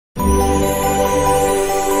Hello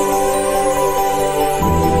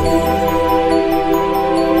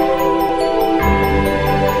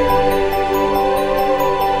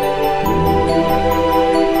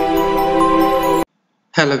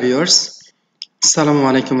viewers, আসসালামু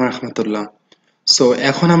আলাইকুম রাহমাতুল্লাহ। সো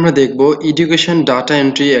এখন আমরা দেখব এডুকেশন ডাটা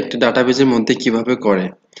এন্ট্রি একটা ডাটাবেজের মধ্যে কিভাবে করে।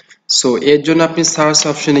 সো এর জন্য আপনি সার্চ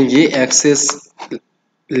অপশনে গিয়ে অ্যাক্সেস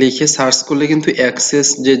লিখে সার্চ করলে কিন্তু অ্যাক্সেস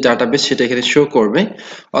যে ডাটাবেস সেটা এখানে শো করবে,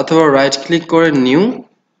 অথবা রাইট ক্লিক করে নিউ,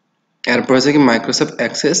 এরপর হচ্ছে কি মাইক্রোসফট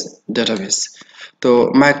অ্যাক্সেস ডাটাবেস। তো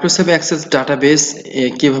মাইক্রোসফট অ্যাক্সেস ডাটাবেস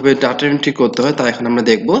কিভাবে ডাটা এন্ট্রি করতে হয় তা এখন আমরা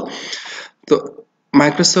দেখব। তো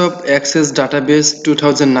মাইক্রোসফট অ্যাক্সেস ডাটাবেস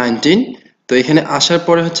 2019, তো এখানে আসার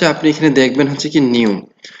পরে হচ্ছে আপনি এখানে দেখবেন হচ্ছে কি নিউ।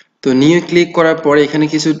 তো নিউ ক্লিক করার পরে এখানে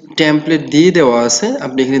কিছু টেমপ্লেট দিয়ে দেওয়া আছে,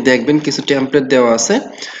 আপনি এখানে দেখবেন কিছু টেমপ্লেট দেওয়া আছে।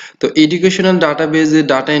 তো এডুকেশনাল ডাটাবেজে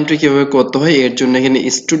ডাটা এন্ট্রি কিভাবে করতে হয় এর জন্য এখানে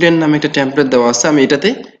স্টুডেন্ট নামে একটা টেমপ্লেট দেওয়া আছে, আমি এটাতে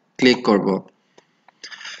ক্লিক করব।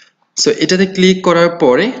 সো এটাতে ক্লিক করার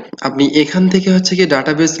পরে আপনি এখান থেকে হচ্ছে কি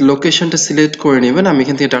ডাটাবেস লোকেশনটা সিলেক্ট করে নেবেন। আমি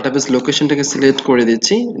এখান থেকে ডাটাবেস লোকেশনটাকে সিলেক্ট করে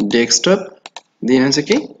দিচ্ছি ডেস্কটপ, দিন হচ্ছে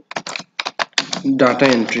কি ডাটা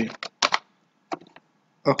এন্ট্রি।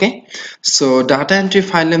 ওকে, so data entry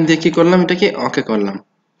file name দিয়ে কি করলাম, এটাকে ওকে করলাম।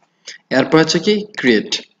 এরপর হচ্ছে কি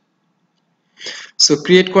ক্রিয়েট। সো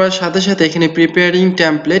ক্রিয়েট করার সাথে সাথে এখানে প্রিপেয়ারিং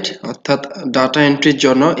টেমপ্লেট, অর্থাৎ ডাটা এন্ট্রির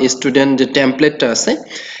জন্য স্টুডেন্ট যে টেমপ্লেটটা আছে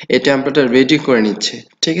এই টেমপ্লেটটা রেডি করে নিচ্ছে,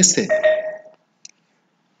 ঠিক আছে।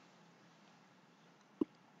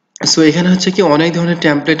 সো এখানে হচ্ছে কি অনেক ধরনের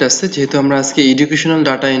টেমপ্লেট আছে, যেহেতু আমরা আজকে এডুকেশনাল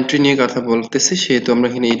ডাটা এন্ট্রি নিয়ে কথা বলতেছি সেহেতু আমরা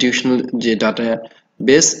এখানে এডুকেশনাল যে ডাটা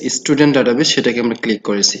বেস স্টুডেন্ট ডাটাবেস সেটাকে আমরা ক্লিক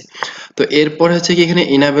করেছি। তো এরপর হচ্ছে কি এখানে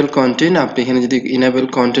ইনেবল কন্টেন্ট, আপনি এখানে যদি ইনেবল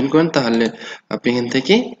কন্টেন্ট করেন তাহলে আপনি এখান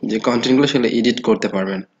থেকে যে কন্টেন্টগুলো সেগুলো এডিট করতে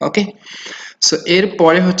পারবেন। ওকে, সো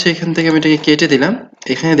এরপরে হচ্ছে এখান থেকে আমি এটাকে কেটে দিলাম।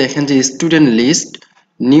 এখানে দেখেন যে student list,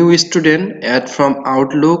 new student, add from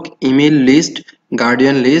Outlook, email list,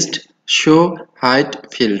 guardian list, show hide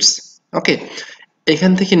fields. ওকে,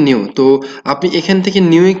 এখান থেকে নিউ, তো আপনি এখান থেকে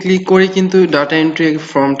নিউ এ ক্লিক করে কিন্তু ডাটা এন্ট্রি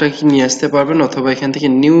ফর্মটা কি নিয়ে আসতে পারবেন, অথবা এখান থেকে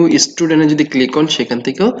নিউ স্টুডেন্টে যদি ক্লিক করেন সেখান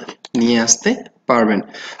থেকেও নিয়ে আসতে পারবেন।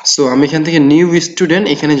 সো আমি এখান থেকে নিউ স্টুডেন্ট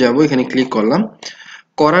এখানে যাব, এখানে ক্লিক করলাম।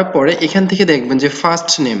 করার পরে এখান থেকে দেখবেন যে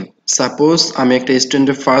ফার্স্ট নেম, সাপোজ আমি একটা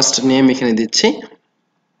স্টুডেন্টের ফার্স্ট নেম এখানে দিচ্ছি,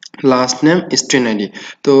 লাস্ট নেম, স্টুডেন্ট আইডি।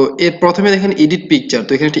 তো এর প্রথমে দেখেন এডিট পিকচার,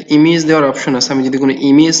 তো এখানে একটা ইমেজ দেওয়ার অপশন আছে, আমি যদি কোনো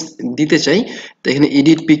ইমেজ দিতে চাই তো এখানে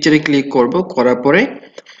এডিট পিকচারে ক্লিক করব। করার পরে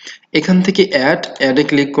এখান থেকে অ্যাডে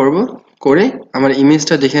ক্লিক করব, করে আমার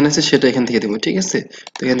ইমেজটা যেখানে আছে সেটা এখান থেকে দেবো, ঠিক আছে।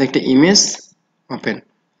 তো এখান থেকে একটা ইমেজ ওপেন,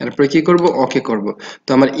 এরপরে কি করব, ওকে করব। তো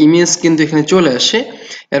আমার ইমেজ কিন্তু এখানে চলে আসে।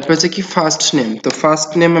 এরপর হচ্ছে কি ফার্স্ট নেম, তো ফার্স্ট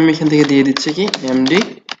নেম আমি এখান থেকে দিয়ে দিচ্ছি কি এমডি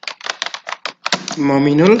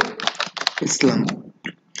মমিনুল ইসলাম।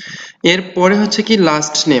 এরপরে হচ্ছে কি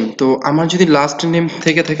লাস্ট নেম, তো আমার যদি লাস্ট নেম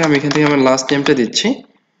থেকে থাকে আমি এখান থেকে আমার লাস্ট নেমটা দিচ্ছি।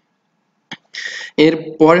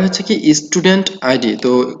 এরপরে হচ্ছে কি স্টুডেন্ট আইডি,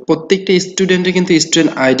 তো প্রত্যেকটা স্টুডেন্টের কিন্তু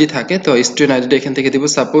স্টুডেন্ট আইডি থাকে, তো স্টুডেন্ট আইডিটা এখান থেকে দিব।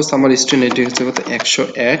 সাপোজ আমার স্টুডেন্ট আইডি হচ্ছে কত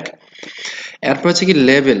 101। এরপর হচ্ছে কি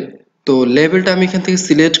লেভেল, তো লেভেলটা আমি এখান থেকে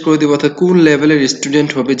সিলেক্ট করে দিব, অর্থাৎ কোন লেভেলের স্টুডেন্ট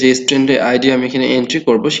হবে, যে স্টুডেন্টের আইডি আমি এখানে এন্ট্রি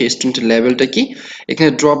করব সেই স্টুডেন্টের লেভেলটা কি। এখানে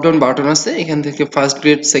ড্রপ ডাউন বাটন আছে, এখান থেকে first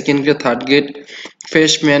grade, second grade, third grade,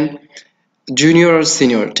 freshman, junior আর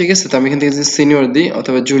সিনিয়র, ঠিক আছে। তো আমি এখান থেকে সিনিয়র দিই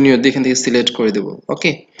অথবা জুনিয়র দিই, এখান থেকে সিলেক্ট করে দেবো।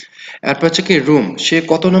 ওকে, এরপর হচ্ছে কি রুম, সে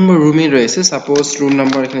কত নম্বর রুমে রয়েছে, সাপোজ রুম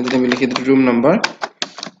নাম্বার এখানে যদি আমি লিখে দিই রুম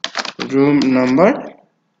নাম্বার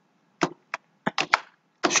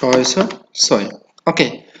 606। ওকে,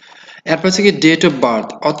 এরপর হচ্ছে কি ডেট অফ বার্থ,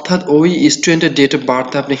 অর্থাৎ ওই স্টুডেন্টের ডেট অফ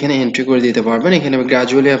বার্থ আপনি এখানে এন্ট্রি করে দিতে পারবেন। এখানে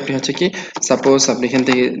গ্রাজুয়ালি আপনি হচ্ছে কি সাপোজ আপনি এখান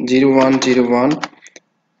থেকে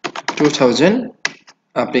 01/01/2000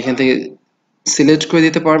 আপনি এখান থেকে সিলেক্ট করে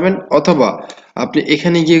দিতে পারবেন, অথবা আপনি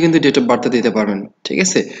এখানে গিয়ে কিন্তু ডেট অফ বার্থ দিতে পারবেন, ঠিক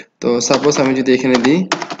আছে। তো সাপোজ আমি যদি এখানে দিই,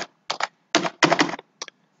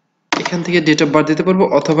 এখান থেকে ডেট অফ বার্থ দিতে পারবো,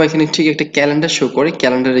 অথবা এখানে ঠিক একটা ক্যালেন্ডার শো করে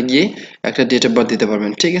ক্যালেন্ডারে গিয়ে একটা ডেট অফ বার্থ দিতে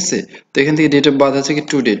পারবেন, ঠিক আছে। তো এখান থেকে ডেট অফ বার্থ আছে কি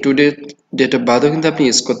টুডে ডেট অফ বার্থও কিন্তু আপনি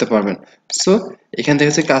ইউজ করতে পারবেন। সো এখান থেকে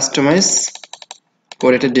হচ্ছে কাস্টমাইজ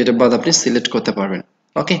করে একটা ডেট অফ বার্থ আপনি সিলেক্ট করতে পারবেন।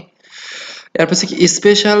 ওকে, এরপর হচ্ছে কি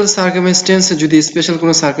স্পেশাল সার্কামস্টেন্স, যদি স্পেশাল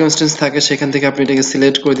কোনো সার্কামস্টেন্স থাকে সেখান থেকে আপনি এটাকে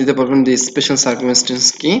সিলেক্ট করে দিতে পারবেন যে স্পেশাল সার্কামস্টেন্স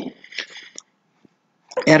কি।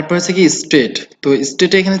 এরপর হচ্ছে কি স্টেট, তো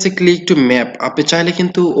স্টেটে এখানে হচ্ছে ক্লিক টু ম্যাপ, আপনি চাইলে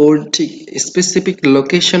কিন্তু ওর ঠিক স্পেসিফিক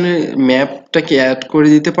লোকেশনের ম্যাপটাকে অ্যাড করে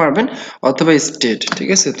দিতে পারবেন, অথবা স্টেট, ঠিক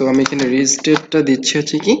আছে। তো আমি এখানে রিস্টেটটা দিচ্ছি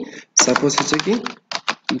হচ্ছে কি সাপোজ হচ্ছে কি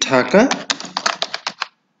ঢাকা,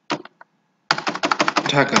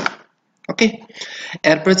 ওকে,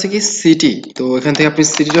 এরপর হচ্ছে কি সিটি। তো এখান থেকে আপনি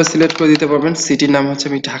সিটিটা সিলেক্ট করে দিতে পারবেন। সিটির নাম হচ্ছে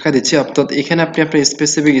আমি ঢাকা দিচ্ছি, অর্থাৎ এখানে আপনি আপনার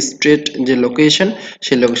স্পেসিফিক স্টেট যে লোকেশন,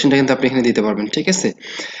 সেই লোকেশনটা কিন্তু আপনি এখানে দিতে পারবেন, ঠিক আছে।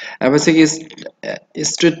 এরপর হচ্ছে কি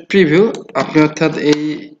স্টেট প্রিভিউ, আপনি অর্থাৎ এই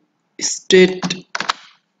স্টেট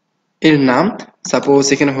এর নাম, সাপোজ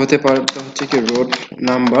এখানে হতে পারে হচ্ছে কি road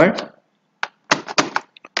number,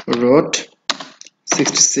 road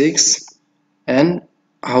 66 and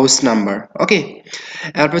house number. ওকে,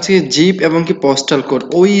 এরপর হচ্ছে জিপ এবং কি পোস্টাল কোড,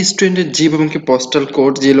 ওই স্টুডেন্টের জিপ এবং কি পোস্টাল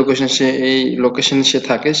কোড যে লোকেশন সে এই লোকেশনে সে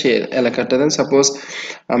থাকে সেই এলাকাটা দেন। সাপোজ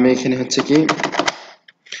আমি এখানে হচ্ছে কি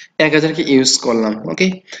 1000 কে ইউজ করলাম। ওকে,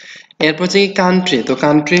 এরপর হচ্ছে কি কান্ট্রি। তো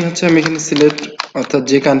কান্ট্রি হচ্ছে আমি এখানে সিলেক্ট, অর্থাৎ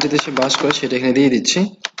যে কান্ট্রিতে সে বাস করে সেটা এখানে দিয়ে দিচ্ছি,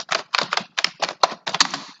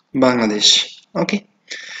 বাংলাদেশ। ওকে,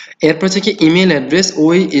 এরপর হচ্ছে কি ইমেল অ্যাড্রেস,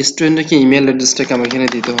 ওই স্টুডেন্টের ইমেল অ্যাড্রেসটাকে আমার এখানে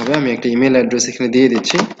দিতে হবে। আমি একটা ইমেল অ্যাড্রেস এখানে দিয়ে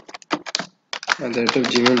দিচ্ছি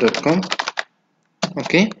 @gmail.com।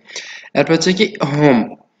 ওকে, এরপর হচ্ছে কি হোম,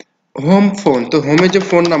 হোম ফোন। তো হোমের যে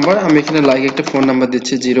ফোন নাম্বার আমি এখানে লাইক একটা ফোন নাম্বার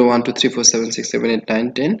দিচ্ছি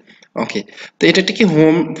 012347678910। ওকে, তো এটা কি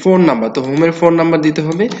হোম ফোন নাম্বার, তো হোমের ফোন নাম্বার দিতে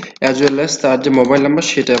হবে, অ্যাজ ওয়েল অ্যাজ তার যে মোবাইল নাম্বার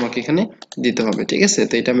সেটা আমাকে এখানে দিতে হবে, ঠিক আছে।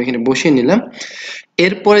 তো এটা আমি এখানে বসিয়ে নিলাম।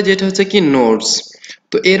 এরপরে যেটা হচ্ছে কি নোটস।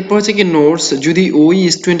 তো এরপর হচ্ছে কি নোটস, যদি ওই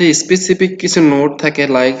স্টুডেন্টের স্পেসিফিক কিছু নোট থাকে,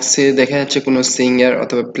 লাইক সে দেখা যাচ্ছে কোনো সিঙ্গার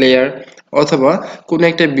অথবা প্লেয়ার অথবা কোনো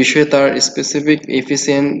একটা বিষয়ে তার স্পেসিফিক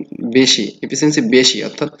এফিসিয়েন্সি বেশি,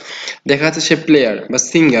 অর্থাৎ দেখা যাচ্ছে সে প্লেয়ার বা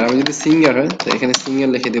সিঙ্গার, আমি যদি সিঙ্গার হয় তো এখানে সিঙ্গার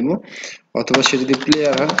লিখে দেব, অথবা সে যদি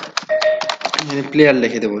প্লেয়ার হয় এখানে প্লেয়ার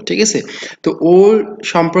লিখে দেবো, ঠিক আছে। তো ওর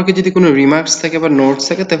সম্পর্কে যদি কোনো রিমার্কস থাকে বা নোটস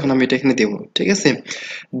থাকে তখন আমি এটা এখানে দেবো, ঠিক আছে।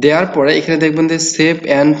 দেওয়ার পরে এখানে দেখবেন যে সেভ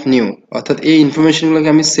অ্যান্ড নিউ, অর্থাৎ এই ইনফরমেশনগুলোকে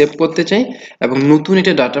আমি সেভ করতে চাই এবং নতুন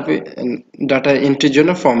এটা ডাটা এন্ট্রির জন্য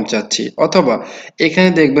ফর্ম চাচ্ছি, অথবা এখানে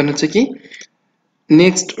দেখবেন হচ্ছে কি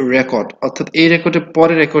নেক্সট রেকর্ড, অর্থাৎ এই রেকর্ডের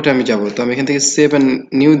পরের রেকর্ডে আমি যাব। তো আমি এখান থেকে সেভ এন্ড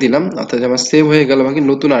নিউ দিলাম, অর্থাৎ আমার সেভ হয়ে গেল, আমাকে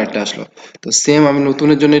নতুন আরেকটা আসলো। তো সেম আমি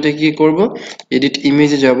নতুনের জন্য এটা কি করব, এডিট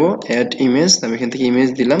ইমেজে যাব, অ্যাড ইমেজ, আমি এখান থেকে ইমেজ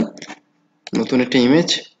দিলাম, নতুন একটা ইমেজ।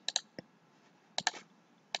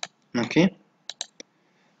 ওকে,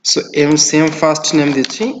 সো সেম ফার্স্ট নেম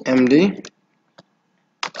দিচ্ছি এমডি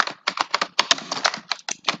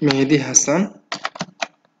মেহেদি হাসান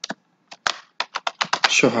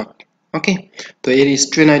সোহাগ। ওকে, তো এর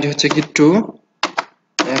স্টুডেন্ট আইডি হচ্ছে কি 2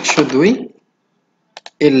 102,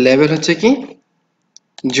 এর লেভেল হচ্ছে কি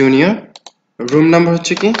জুনিয়র, রুম নাম্বার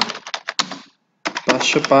হচ্ছে কি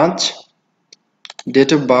 505, ডেট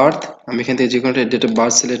অফ বার্থ আমি এখান থেকে যে কোনো ডেট অফ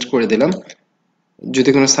বার্থ সিলেক্ট করে দিলাম। যদি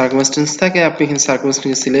কোনো সার্কামস্টেন্স থাকে আপনি এখানে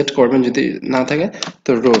সার্কামস্টেন্স সিলেক্ট করবেন, যদি না থাকে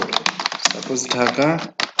তো রোড, সাপোজ ঢাকা।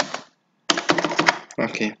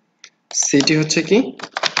 ওকে, সিটি হচ্ছে কি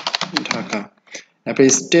ঢাকা, তারপরে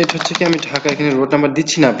স্টেট হচ্ছে কি আমি ঢাকা, এখানে রোড নাম্বার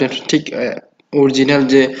দিচ্ছি না, আপনি ঠিক অরিজিনাল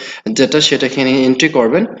যেটা সেটা এখানে এন্ট্রি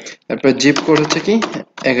করবেন। তারপর জিপ কোড হচ্ছে কি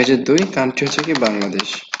 1002, কান্ট্রি হচ্ছে কি বাংলাদেশ,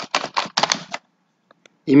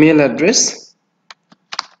 ইমেল অ্যাড্রেস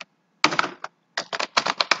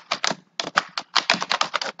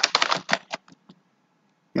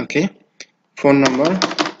ওকে, ফোন নাম্বার,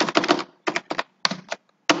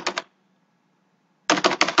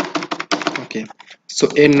 ওকে। সো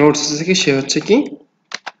এর নোটস হচ্ছে কি সে হচ্ছে কি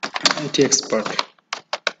আইটি এক্সপার্ট।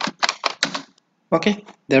 ওকে,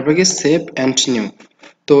 তারপর কি সেভ অ্যান্ড নিউ।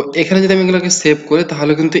 তো এখানে যদি আমি এগুলোকে সেভ করি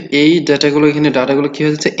তাহলে কিন্তু এই ডাটাগুলো এখানে ডাটাগুলো কি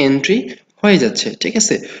হয়ে যাচ্ছে এন্ট্রি হয়ে যাচ্ছে, ঠিক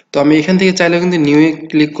আছে। তো আমি এখান থেকে চাইলে কিন্তু নিউ এ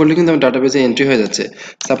ক্লিক করলে কিন্তু আমার ডাটাবেসে এন্ট্রি হয়ে যাচ্ছে।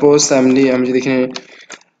 সাপোজ আমি যদি এখানে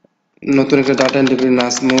নতুন একটা ডাটা এন্ট্রি করি,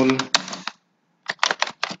 নাজমুল,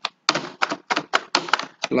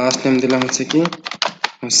 লাস্ট নেম দিলাম হচ্ছে কি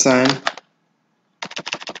হুসাইন,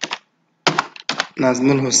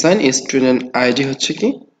 নাজমুল হুসাইন, স্টুডেন্ট আইডি হচ্ছে কি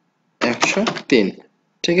 103,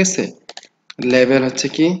 ঠিক আছে। লেভেল হচ্ছে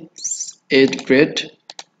কি 8 grade,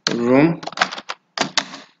 room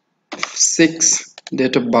 6,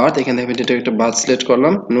 date of birth এখান থেকে ডেট অফ বার্থ সিলেক্ট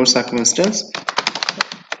করলাম, নো সার্কামস্টেন্স,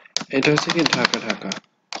 এটা হচ্ছে কি ঢাকা ঢাকা।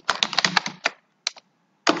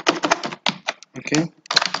 ওকে,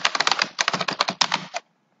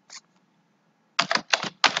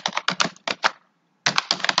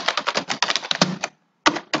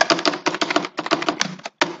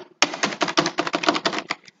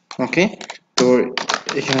 ওকে, তো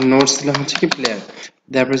এখানে নোটস দিলাম হচ্ছে কি প্লেয়ার,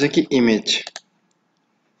 তারপর হচ্ছে কি image.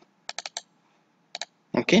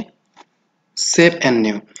 Okay, save and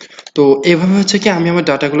new. তো এইভাবে হচ্ছে কি আমি আমার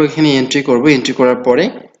ডাটাগুলো এখানে এন্ট্রি করব, এন্ট্রি করার পরে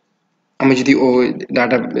আমি যদি ওই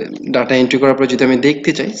ডাটা এন্ট্রি করার পর যদি আমি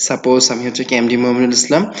দেখতে চাই, সাপোজ আমি হচ্ছে কি এমডি মোমিনুল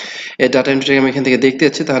ইসলাম, এই ডাটা এন্ট্রি আমি এখান থেকে দেখতে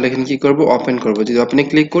যাচ্ছি, তাহলে এখানে কি করব ওপেন করব, যদি ওপেনে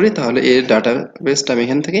ক্লিক করি তাহলে এর ডাটা বেসটা আমি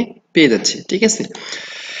এখান থেকে পেয়ে যাচ্ছি, ঠিক আছে।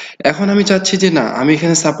 এখন আমি চাচ্ছি যে না, আমি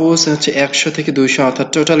এখানে সাপোজ হচ্ছে 100 থেকে 200 অর্থাৎ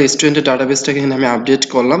টোটাল স্টুডেন্টের ডাটাবেসটাকে এখানে আমি আপডেট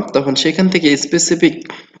করলাম, তখন সেখান থেকে স্পেসিফিক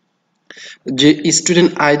যে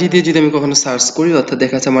স্টুডেন্ট আইডি দিয়ে যদি আমি কখনো সার্চ করি, অর্থাৎ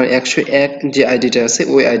দেখা যাচ্ছে আমার 101 যে আইডিটা আছে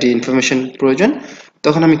ওই আইডি ইনফরমেশন প্রয়োজন,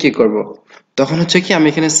 তখন আমি কি করব, তখন হচ্ছে কি আমি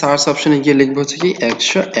এখানে সার্চ অপশনে গিয়ে লিখবো হচ্ছে কি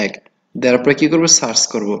 101, দেওয়ার পরে কি করব, সার্চ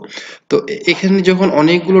করব। তো এখানে যখন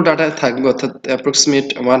অনেকগুলো ডাটা থাকবে অর্থাৎ অ্যাপ্রক্সিমেট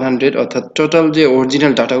 100, অর্থাৎ টোটাল যে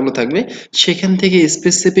অরিজিনাল ডাটাগুলো থাকবে সেখান থেকে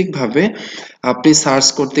স্পেসিফিক ভাবে আপনি সার্চ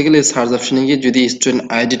করতে গেলে সার্চ অপশনে গিয়ে যদি স্টুডেন্ট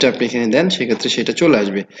আইডিটা আপনি এখানে দেন সেক্ষেত্রে সেটা চলে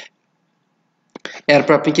আসবে।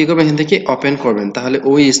 এরপর আপনি কি করবেন, এখান থেকে ওপেন করবেন, তাহলে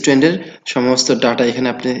ওই স্টুডেন্টের সমস্ত ডাটা এখানে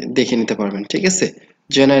আপনি দেখে নিতে পারবেন। ঠিক আছে,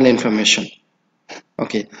 জেনারেল ইনফরমেশন।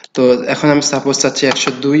 ওকে, তো এখন আমি সাপোজ চাচ্ছি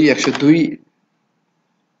 102,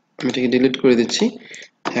 আমি এটাকে ডিলিট করে দিচ্ছি,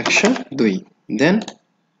 102, দেন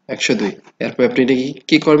 102, এরপর আপনি এটা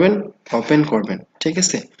কি করবেন, ওপেন করবেন। ঠিক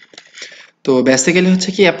আছে, তো বেসিক্যালি হচ্ছে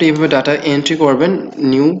কি আপনি এইভাবে ডাটা এন্ট্রি করবেন,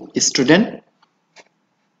 নিউ স্টুডেন্ট,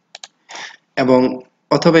 এবং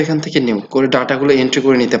অথবা এখান থেকে নিউ করে ডাটাগুলো এন্ট্রি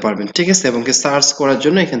করে নিতে পারবেন। ঠিক আছে, এবং সার্চ করার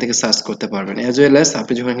জন্য এখান থেকে সার্চ করতে পারবেন। অ্যাজ ওয়েল অ্যাজ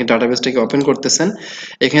আপনি যখন ডাটাবেসটাকে ওপেন করতেছেন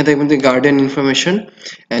এখানে দেখবেন যে guardian information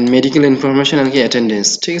and medical information and attendance.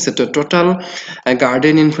 ঠিক আছে, তো total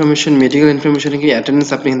guardian information, medical information কি অ্যাটেন্ডেন্স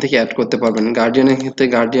আপনি এখান থেকে অ্যাড করতে পারবেন। গার্ডিয়ানের ক্ষেত্রে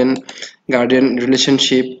গার্ডিয়ান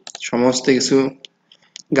রিলেশনশিপ সমস্ত কিছু,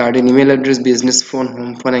 guardian email address, business phone, home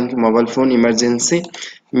phone, mobile phone, emergency,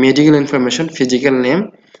 medical information, physical name,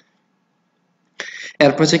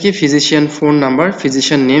 এরপর হচ্ছে কি physician phone number,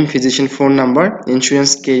 physician name, physician phone number,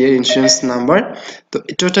 insurance care, insurance number. তো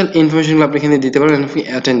টোটাল ইনফরমেশনগুলো আপনি এখানে দিতে পারবেন,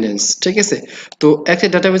 অ্যাটেন্ডেন্স। ঠিক আছে, তো একটা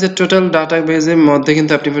ডাটাবেজের টোটাল ডাটাবেজের মধ্যে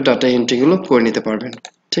কিন্তু আপনি ডাটা এন্ট্রিগুলো করে নিতে পারবেন।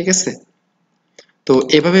 ঠিক আছে, তো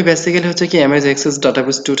এভাবে বেসিক্যালি হচ্ছে কি এমএস অ্যাক্সেস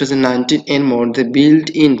ডাটাবেস 2019 এর মধ্যে বিল্ট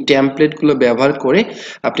ইন টেমপ্লেটগুলো ব্যবহার করে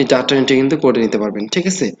আপনি ডাটা এন্ট্রি কিন্তু করে নিতে পারবেন। ঠিক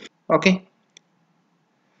আছে, ওকে।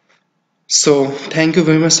 So thank you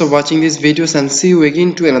very much for watching these videos and see you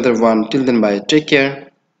again to another one. Till then, bye, take care.